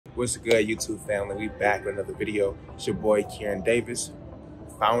What's good, YouTube family? We back with another video. It's your boy Kieran Davis,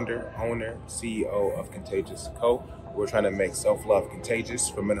 founder, owner, CEO of ContagiousCo. We're trying to make self-love contagious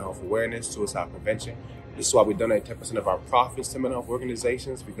for mental health awareness, suicide prevention. This is why we donate 10% of our profits to mental health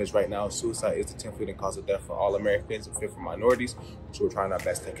organizations, because right now suicide is the 10th leading cause of death for all Americans and 5th for minorities. So we're trying our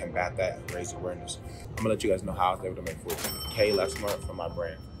best to combat that and raise awareness. I'm gonna let you guys know how I was able to make $14K last month from my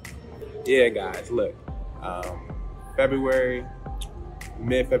brand. Yeah, guys, look,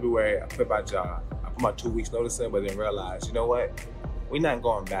 mid-February, I quit my job. I put my 2 weeks notice in, but then realized, you know what? We're not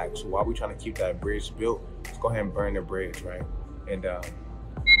going back. So while we're trying to keep that bridge built, let's go ahead and burn the bridge, right? And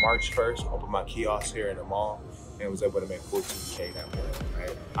March 1st, opened my kiosk here in the mall and was able to make 14K that month,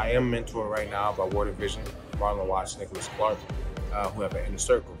 right? I am mentored right now by Word of Vision, Marlon Watts, Nicholas Clark, who have an inner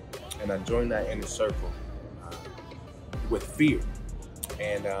circle. And I joined that inner circle with fear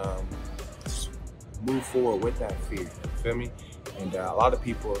and move forward with that fear, you feel me? And a lot of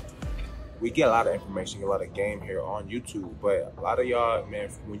people, we get a lot of information, get a lot of game here on YouTube, but a lot of y'all, man,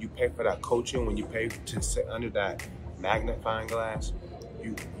 when you pay for that coaching, when you pay to sit under that magnifying glass,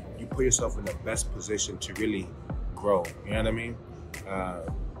 you put yourself in the best position to really grow, you know what I mean?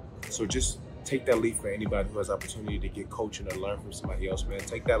 So just take that leap for anybody who has opportunity to get coaching or learn from somebody else, man.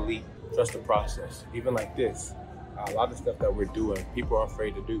 Take that leap, trust the process. Even like this, a lot of stuff that we're doing, people are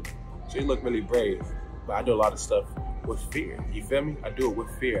afraid to do. So you look really brave, but I do a lot of stuff with fear, you feel me? I do it with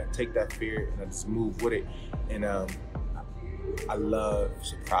fear. I take that fear and I just move with it. And I love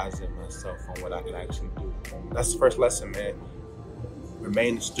surprising myself on what I can actually do. That's the first lesson, man.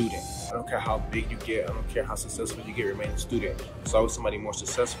 Remain a student. I don't care how big you get, I don't care how successful you get, remain a student. There's always somebody more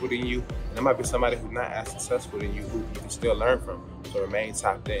successful than you, and there might be somebody who's not as successful than you who you can still learn from. So remain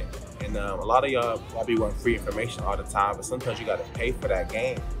tapped in. And a lot of y'all be wanting free information all the time, but sometimes you gotta pay for that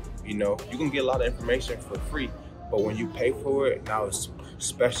game. You know, you can get a lot of information for free, but when you pay for it, now it's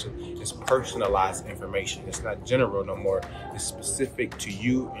special, it's personalized information. It's not general no more. It's specific to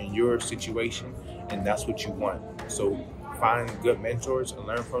you and your situation, and that's what you want. So find good mentors and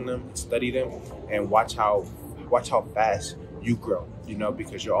learn from them, study them, and watch how fast you grow, you know,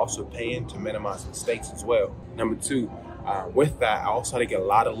 because you're also paying to minimize mistakes as well. Number two, with that, I also had to get a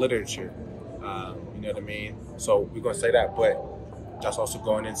lot of literature, you know what I mean? So we're gonna say that, but that's also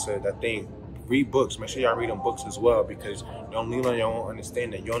going into that thing. Read books. Make sure y'all read them books as well, because you don't lean on your own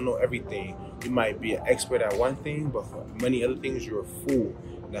understanding. You don't know everything. You might be an expert at one thing, but for many other things, you're a fool.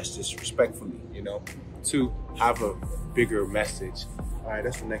 And that's disrespectfully, you know. Two, have a bigger message. All right,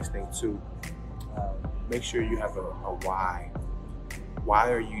 that's the next thing too. Make sure you have a why. Why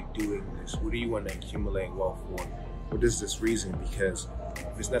are you doing this? What do you want to accumulate wealth for? What is this reason? Because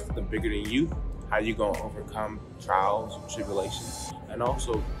if it's nothing bigger than you, how you gonna overcome trials and tribulations? And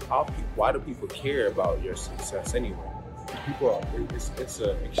also, why do people care about your success anyway? It's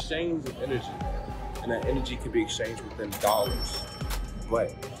an exchange of energy, and that energy can be exchanged within dollars.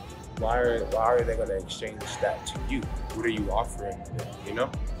 But why are they gonna exchange that to you? What are you offering them, you know?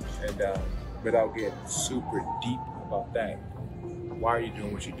 And without getting super deep about that, why are you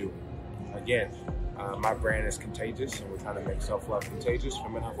doing what you do? Again, my brand is Contagious, and we're trying to make self-love contagious for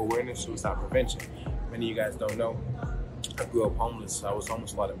mental health awareness, suicide prevention. Many of you guys don't know, I grew up homeless. I was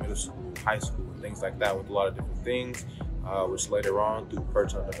homeless a lot in middle school, high school, things like that, with a lot of different things, which later on, through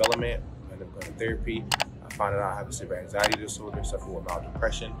personal development, I ended up going to therapy. I found out I have a severe anxiety disorder, suffer with mild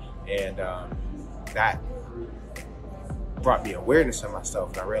depression, and that brought me awareness of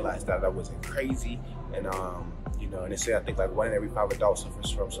myself, and I realized that I wasn't crazy. And you know, and they say I think like 1 in every 5 adults suffers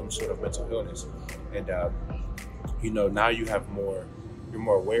from some sort of mental illness. And you know, now you're more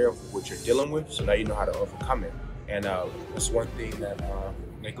aware of what you're dealing with, so now you know how to overcome it. And that's one thing that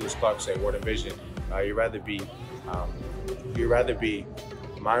Nicholas Clark said, Word of Vision. You'd rather be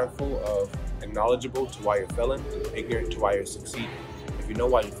mindful of and knowledgeable to why you're failing, than ignorant to why you're succeeding. If you know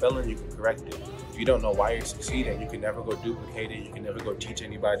why you're failing, you can correct it. If you don't know why you're succeeding, you can never go duplicate it. You can never go teach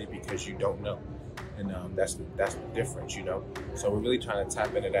anybody, because you don't know. And that's the difference, you know. So we're really trying to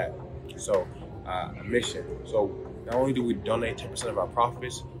tap into that. So a mission. So not only do we donate 10% of our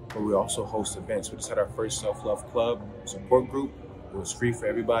profits, but we also host events. We just had our first self-love club support group. It was free for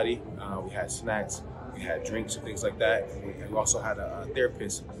everybody. We had snacks, we had drinks and things like that. And we also had a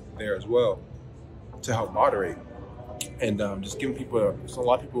therapist there as well to help moderate. And just giving people, so a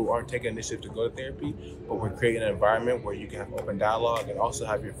lot of people aren't taking initiative to go to therapy, but we're creating an environment where you can have open dialogue and also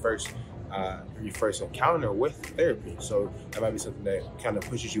have your first encounter with therapy. So that might be something that kind of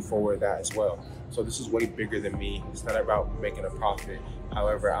pushes you forward that as well. So this is way bigger than me. It's not about making a profit.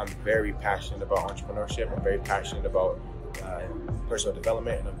 However, I'm very passionate about entrepreneurship. I'm very passionate about personal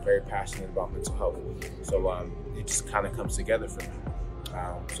development, and I'm very passionate about mental health. So it just kind of comes together for me.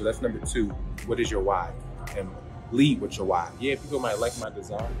 So that's number 2. What is your why? And lead with your why. Yeah, people might like my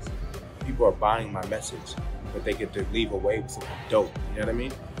designs. People are buying my message, but they get to leave away with something dope. You know what I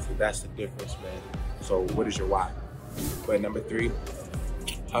mean? So that's the difference, man. So what is your why? But number 3,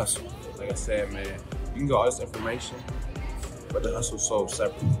 hustle. Like I said, man, you can get all this information, but the hustle's sold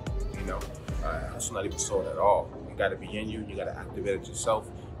separately. You know, hustle not even sold at all. You got to be in you. You got to activate it yourself.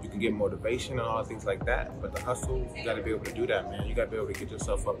 You can get motivation and all things like that, but the hustle, you got to be able to do that, man. You got to be able to get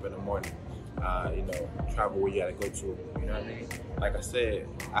yourself up in the morning. You know, travel where you got to go to. You know what I mean? Like I said,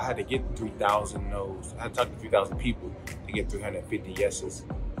 I had to get 3,000 no's. I had to talk to 3,000 people to get 350 yeses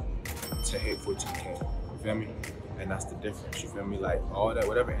to hit 14K. You feel me? And that's the difference. You feel me? Like all that,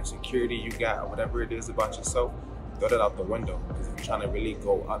 whatever insecurity you got, or whatever it is about yourself, throw that out the window. Because if you're trying to really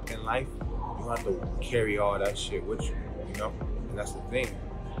go up in life, you have to carry all that shit with you. You know? And that's the thing.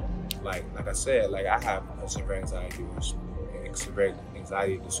 Like I said, like I have severe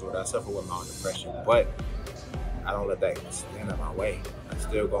anxiety disorder. I suffer with mild depression, but I don't let that stand in my way. I'm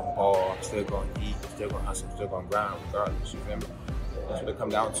still gonna ball, I'm still gonna eat, I'm still gonna hustle, I'm still gonna grind regardless, you feel me? That's what it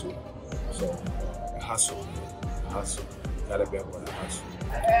comes down to. So, hustle. You gotta be able to hustle.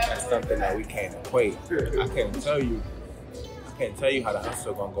 That's something that we can't equate. I can't tell you how the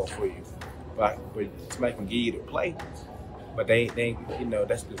hustle gonna go for you. But somebody can give you the play. But they you know,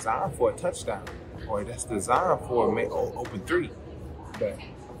 that's designed for a touchdown, or that's designed for a open 3. But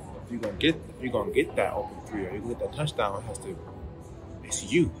if you're gonna get that open 3, or you get that touchdown,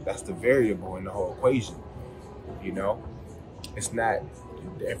 it's you. That's the variable in the whole equation. You know, it's not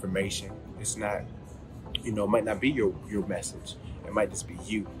the information. It's not, you know, it might not be your message. It might just be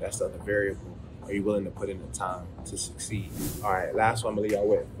you. That's the other variable. Are you willing to put in the time to succeed? All right, last one I'm gonna leave y'all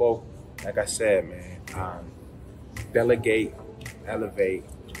with. Well, like I said, man. Delegate, elevate,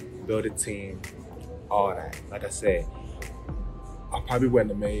 build a team, all that. Like I said, I probably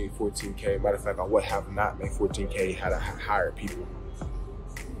wouldn't have made 14K. Matter of fact, I would have not made 14K had I hired people.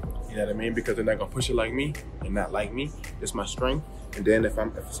 You know what I mean? Because they're not gonna push it like me and not like me. It's my strength. And then if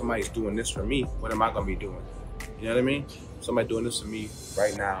somebody's doing this for me, what am I gonna be doing? You know what I mean? If somebody doing this for me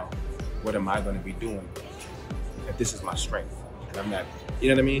right now, what am I gonna be doing? If this is my strength, and I'm not, you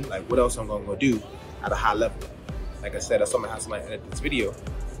know what I mean? Like, what else I'm gonna go do at a high level? Like I said, that's something I have somebody edit this video,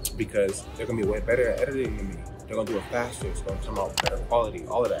 because they're gonna be way better at editing than me. They're gonna do it faster. It's gonna come out better quality,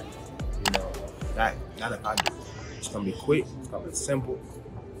 all of that. You know, not if I do it. It's gonna be quick. It's gonna be simple.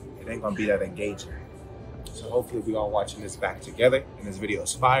 It ain't gonna be that engaging. So hopefully we all watching this back together, and this video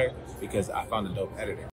is fire because I found a dope editor.